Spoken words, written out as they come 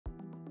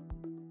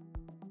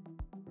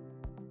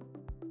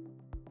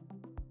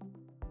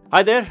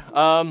Hi there.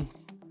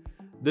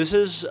 This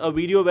is a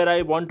video where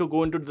I want to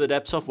go into the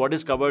depths of what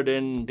is covered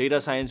in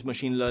data science,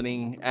 machine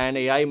learning, and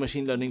AI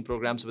machine learning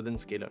programs within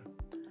Scalar.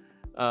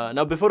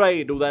 Now, before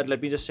I do that,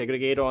 let me just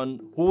segregate on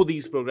who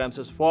these programs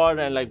is for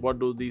and like what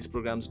do these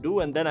programs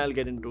do, and then I'll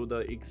get into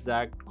the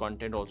exact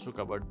content also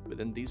covered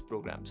within these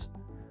programs.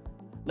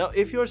 Now,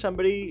 if you're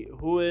somebody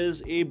who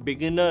is a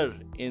beginner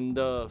in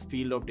the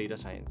field of data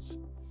science,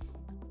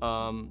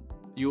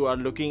 you are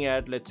looking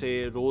at, let's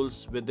say,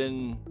 roles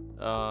within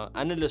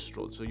analyst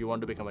roles. So you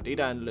want to become a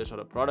data analyst or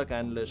a product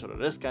analyst or a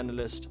risk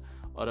analyst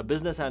or a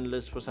business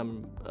analyst for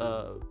some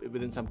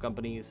within some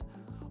companies,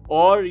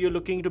 or you're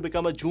looking to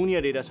become a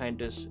junior data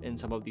scientist in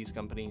some of these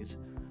companies.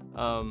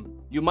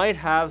 You might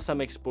have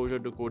some exposure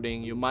to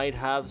coding, you might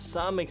have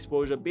some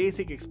exposure,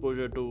 basic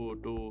exposure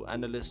to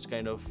analyst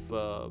kind of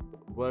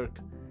work.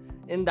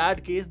 In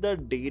that case, the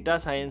data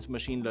science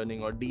machine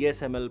learning or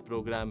DSML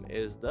program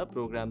is the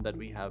program that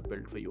we have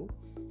built for you.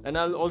 And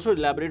I'll also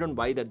elaborate on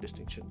why that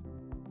distinction.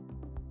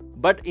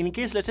 But in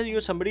case, let's say you're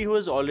somebody who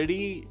has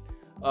already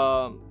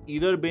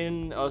either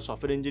been a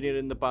software engineer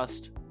in the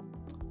past,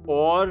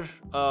 or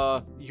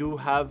you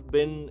have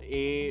been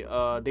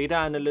a data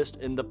analyst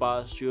in the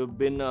past, you have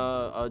been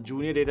a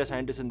junior data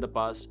scientist in the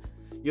past,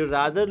 you're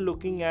rather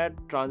looking at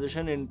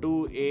transition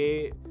into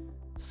a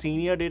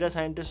senior data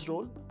scientist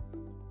role,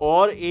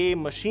 or a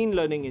machine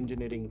learning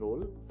engineering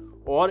role,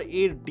 or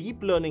a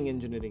deep learning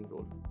engineering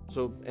role.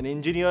 So an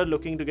engineer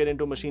looking to get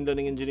into machine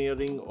learning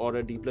engineering or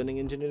a deep learning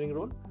engineering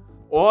role,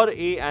 or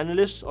a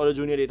analyst or a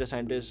junior data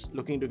scientist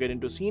looking to get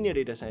into senior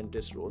data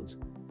scientist roles,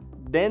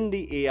 then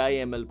the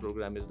AIML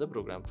program is the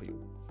program for you.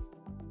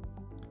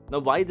 Now,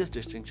 why this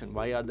distinction?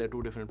 Why are there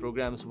two different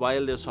programs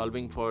while they're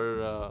solving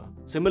for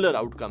similar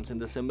outcomes in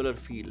the similar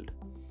field?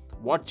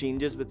 What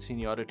changes with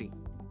seniority?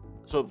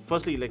 So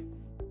firstly, like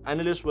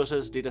analyst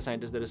versus data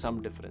scientist, there is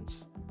some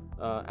difference.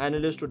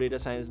 Analyst to data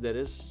science, there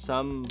is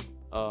some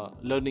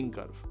learning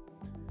curve.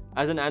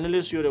 As an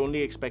analyst, you're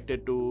only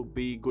expected to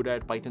be good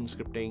at Python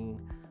scripting,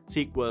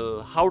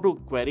 SQL, how to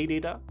query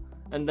data,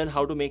 and then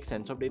how to make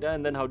sense of data,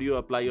 and then how do you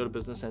apply your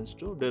business sense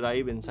to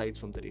derive insights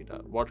from the data,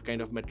 what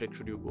kind of metrics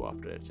should you go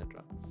after,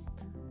 etc.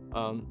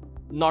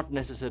 Not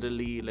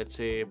necessarily, let's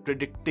say,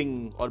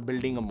 predicting or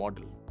building a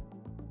model.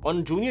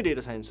 On junior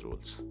data science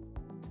roles,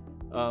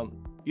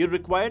 you're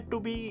required to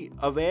be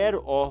aware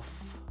of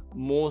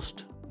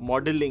most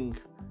modeling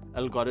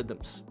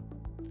algorithms,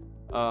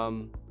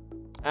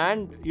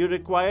 and you're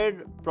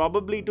required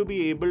probably to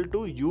be able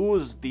to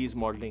use these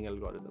modeling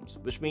algorithms,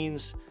 which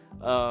means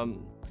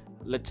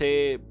let's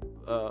say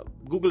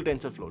Google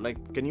TensorFlow.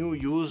 Like, can you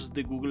use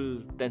the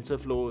Google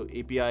TensorFlow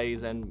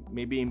APIs and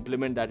maybe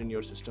implement that in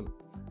your system?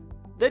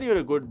 Then you're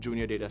a good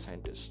junior data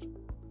scientist.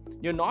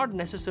 You're not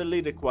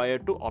necessarily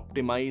required to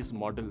optimize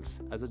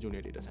models as a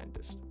junior data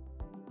scientist.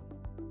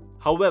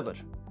 However,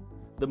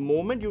 the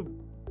moment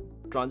you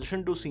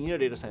transition to senior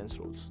data science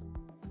roles,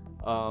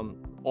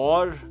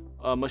 or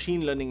a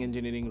machine learning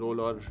engineering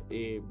role or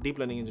a deep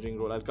learning engineering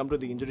role, I'll come to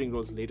the engineering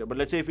roles later, but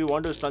let's say if you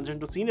want to transition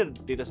to senior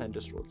data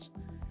scientist roles,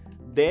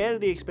 there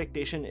the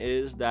expectation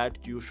is that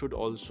you should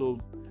also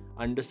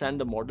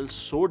understand the models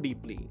so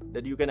deeply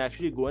that you can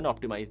actually go and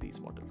optimize these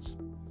models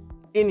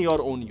in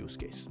your own use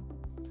case.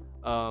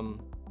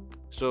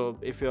 So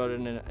if you're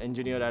an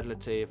engineer at,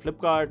 let's say,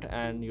 Flipkart,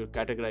 and you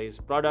categorize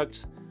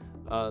products,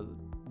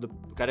 the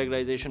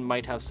categorization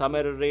might have some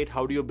error rate.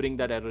 How do you bring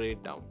that error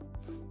rate down?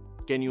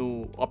 Can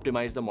you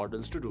optimize the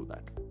models to do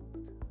that?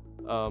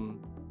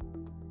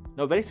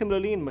 Now, very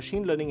similarly, in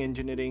machine learning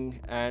engineering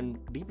and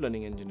deep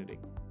learning engineering,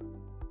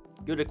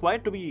 you're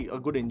required to be a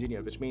good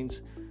engineer, which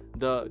means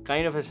the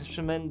kind of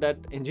assessment that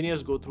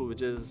engineers go through,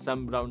 which is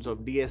some rounds of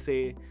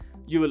DSA,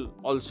 you will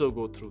also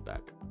go through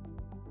that.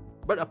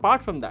 But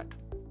apart from that,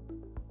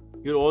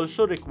 you're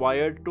also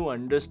required to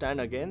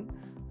understand, again,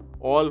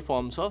 all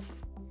forms of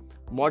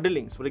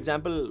modelings. For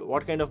example,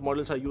 what kind of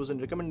models are used in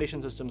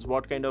recommendation systems,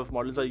 what kind of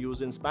models are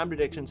used in spam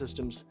detection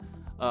systems.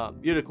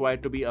 You're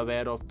required to be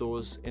aware of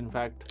those, in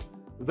fact,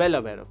 well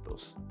aware of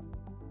those.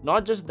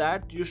 Not just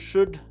that, you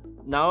should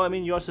now,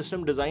 your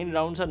system design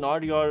rounds are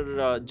not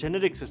your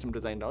generic system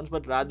design rounds,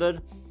 but rather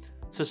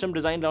system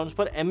design rounds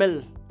for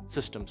ML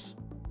systems.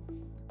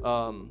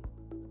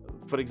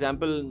 For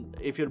example,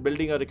 if you're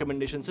building a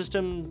recommendation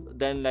system,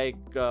 then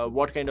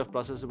what kind of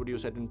process would you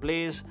set in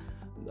place?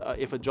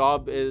 If a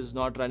job is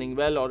not running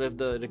well, or if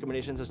the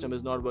recommendation system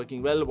is not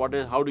working well,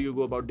 how do you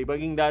go about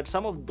debugging that?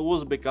 Some of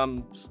those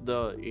becomes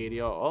the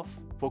area of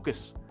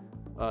focus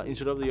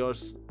instead of your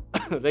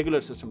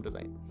regular system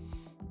design.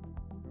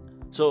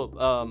 So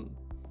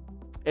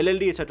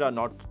LLD, etc. are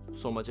not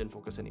so much in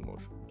focus anymore.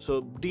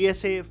 So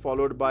DSA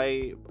followed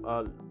by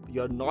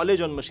your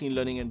knowledge on machine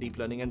learning and deep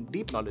learning, and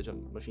deep knowledge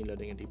on machine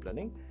learning and deep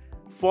learning,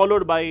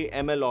 followed by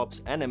ML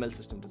ops and ML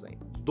system design.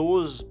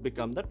 Those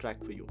become the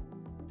track for you.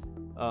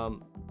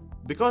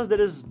 Because there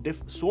is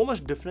so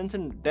much difference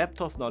in depth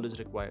of knowledge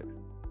required.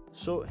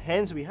 So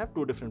hence we have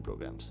two different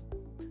programs.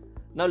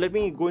 Now let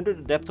me go into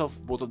the depth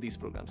of both of these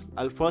programs.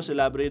 I'll first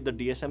elaborate the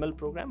DSML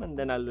program, and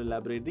then I'll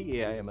elaborate the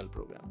AIML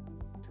program.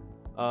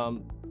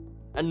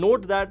 And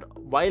note that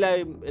while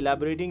I'm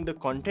elaborating the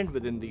content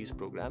within these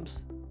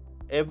programs,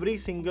 every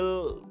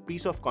single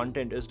piece of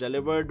content is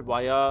delivered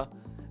via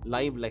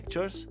live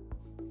lectures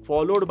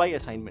followed by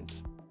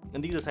assignments.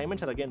 And these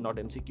assignments are again not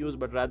MCQs,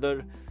 but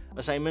rather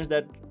assignments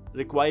that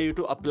require you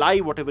to apply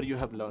whatever you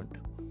have learned.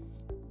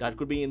 That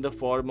could be in the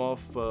form of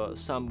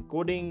some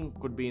coding,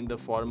 could be in the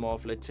form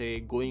of, let's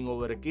say, going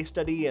over a case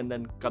study and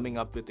then coming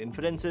up with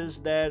inferences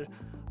there,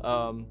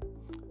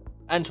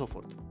 and so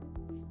forth.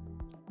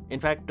 In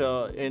fact,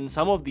 in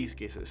some of these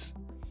cases,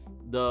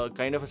 the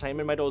kind of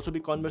assignment might also be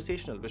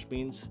conversational, which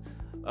means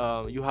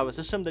you have a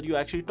system that you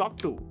actually talk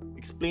to,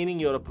 explaining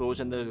your approach,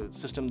 and the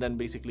system then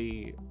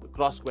basically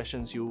cross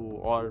questions you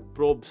or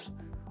probes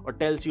or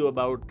tells you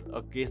about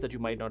a case that you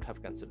might not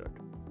have considered.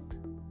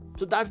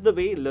 So that's the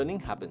way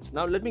learning happens.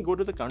 Now let me go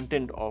to the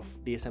content of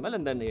DSML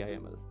and then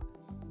AIML.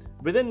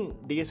 Within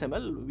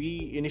DSML,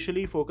 we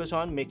initially focus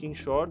on making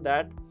sure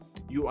that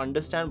you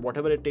understand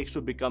whatever it takes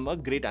to become a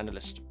great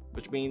analyst,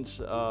 which means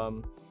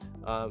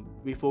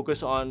we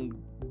focus on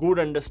good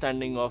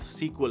understanding of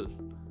SQL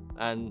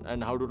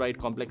and how to write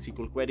complex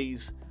SQL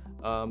queries.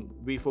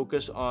 We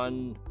focus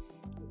on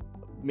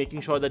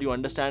making sure that you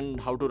understand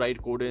how to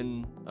write code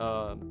in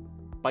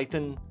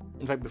Python.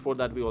 In fact, before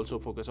that, we also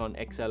focus on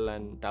Excel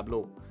and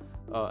Tableau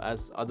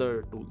as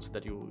other tools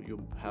that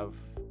you have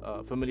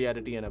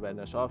familiarity and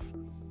awareness of.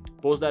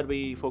 Post that,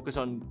 we focus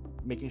on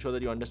making sure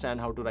that you understand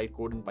how to write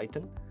code in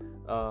Python.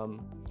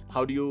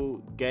 How do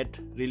you get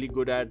really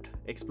good at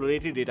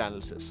exploratory data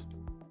analysis?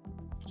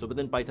 So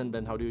within Python,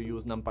 then how do you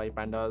use NumPy,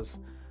 Pandas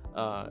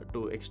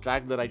to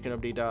extract the right kind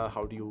of data?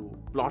 How do you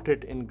plot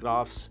it in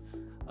graphs?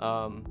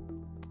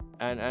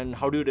 And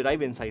how do you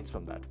derive insights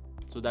from that?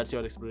 So that's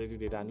your exploratory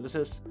data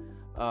analysis.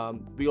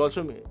 We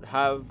also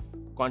have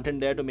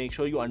content there to make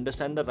sure you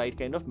understand the right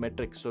kind of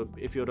metrics. So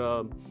if you're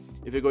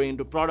going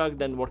into product,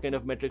 then what kind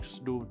of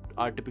metrics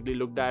are typically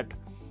looked at?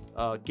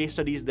 Case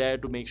studies there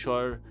to make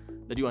sure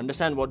that you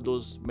understand what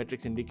those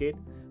metrics indicate.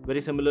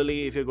 Very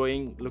similarly, if you're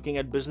looking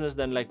at business,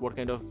 then like what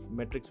kind of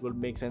metrics will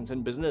make sense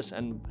in business,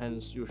 and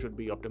hence you should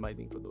be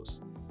optimizing for those.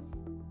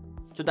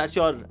 So that's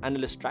your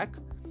analyst track.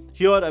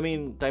 Here, I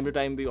mean, time to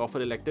time we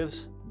offer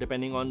electives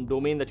depending on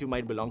domain that you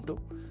might belong to.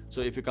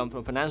 So if you come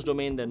from finance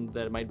domain, then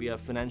there might be a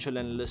financial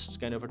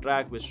analyst kind of a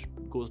track which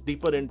goes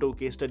deeper into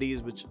case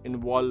studies which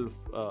involve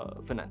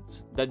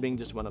finance. That being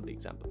just one of the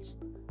examples.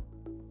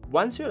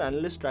 Once your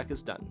analyst track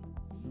is done,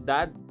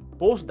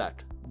 post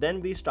that, then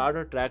we start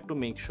a track to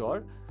make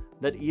sure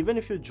that even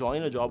if you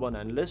join a job on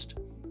analyst,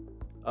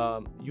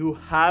 you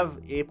have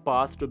a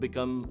path to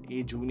become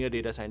a junior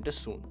data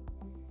scientist soon.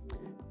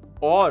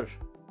 Or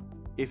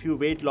if you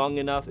wait long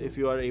enough, if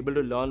you are able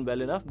to learn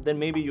well enough, then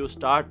maybe you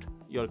start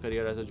your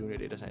career as a junior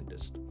data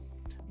scientist.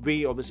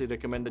 We obviously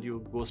recommend that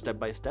you go step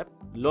by step,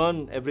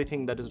 learn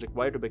everything that is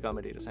required to become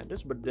a data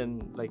scientist, but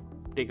then like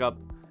take up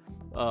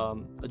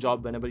a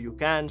job whenever you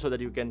can so that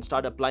you can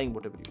start applying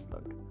whatever you've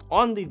learned.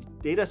 On the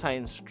data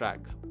science track,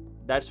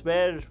 that's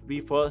where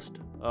we first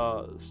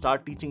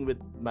start teaching with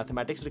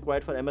mathematics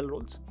required for ML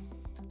roles.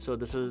 So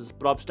this is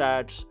prop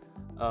stats,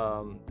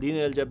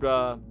 linear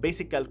algebra,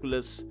 basic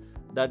calculus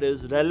that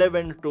is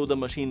relevant to the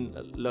machine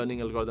learning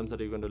algorithms that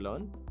you're going to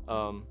learn.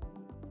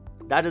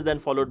 That is then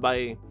followed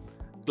by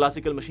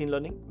classical machine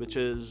learning, which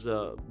is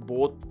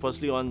both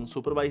firstly on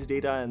supervised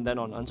data and then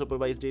on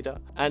unsupervised data.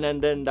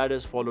 And then that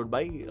is followed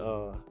by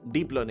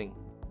deep learning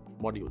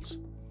modules,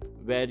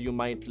 where you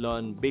might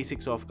learn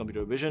basics of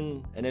computer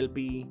vision,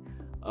 NLP,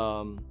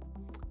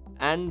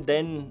 and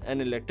then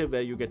an elective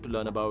where you get to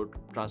learn about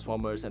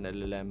transformers and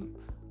LLM,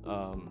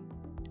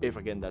 if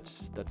again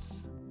that's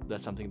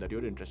something that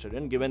you're interested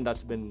in, given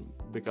that's been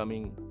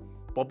becoming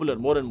popular,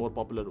 more and more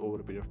popular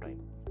over a period of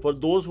time. For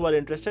those who are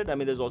interested, I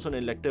mean, there's also an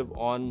elective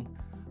on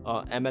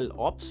ML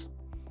ops.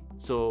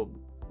 So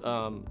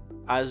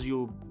as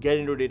you get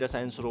into data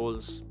science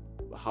roles,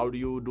 how do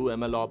you do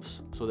ML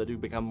ops so that you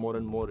become more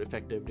and more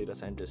effective data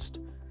scientist?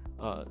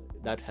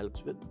 That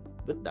helps with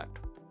that.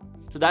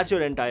 So that's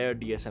your entire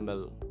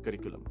DSML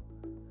curriculum.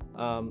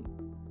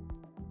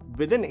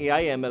 Within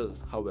AIML,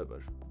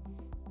 however,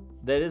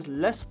 there is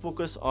less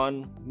focus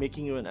on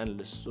making you an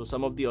analyst. So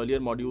some of the earlier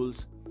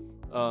modules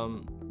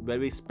where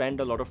we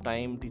spend a lot of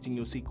time teaching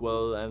you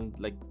SQL and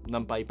like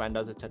NumPy,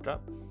 Pandas, etc.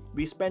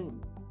 We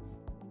spend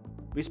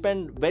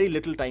very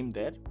little time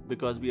there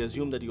because we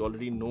assume that you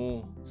already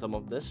know some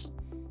of this.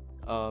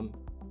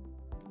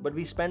 But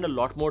we spend a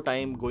lot more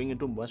time going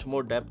into much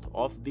more depth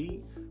of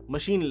the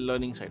machine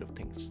learning side of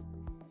things.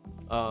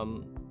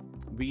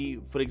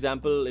 For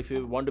example, if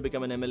you want to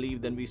become an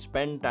MLE, then we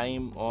spend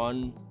time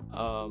on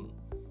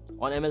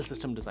ML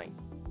system design.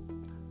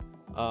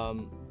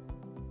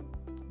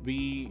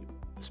 We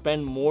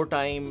spend more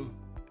time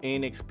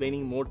in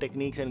explaining more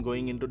techniques and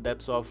going into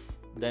depths of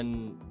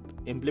then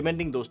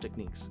implementing those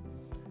techniques,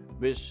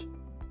 which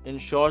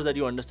ensures that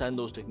you understand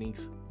those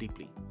techniques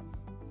deeply.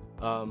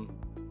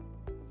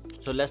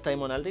 So less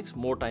time on analytics,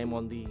 more time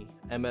on the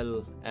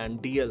ML and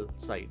DL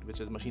side,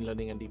 which is machine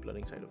learning and deep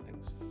learning side of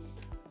things.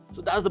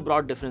 So that's the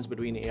broad difference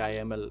between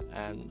AIML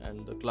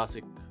and the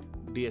classic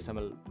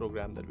DSML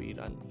program that we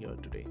run here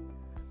today.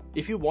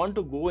 If you want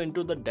to go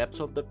into the depths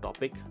of the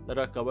topic that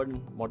are covered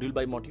module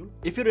by module,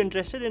 if you're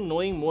interested in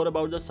knowing more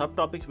about the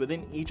subtopics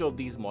within each of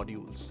these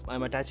modules,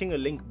 I'm attaching a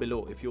link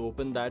below. If you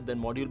open that, then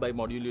module by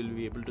module, you'll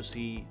be able to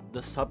see the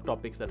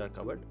subtopics that are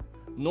covered.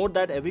 Note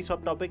that every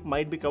subtopic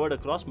might be covered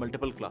across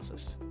multiple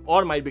classes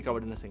or might be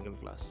covered in a single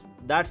class.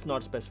 That's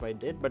not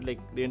specified yet, but like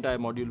the entire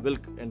module will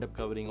end up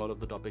covering all of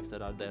the topics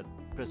that are there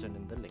present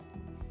in the link.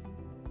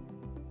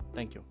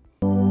 Thank you.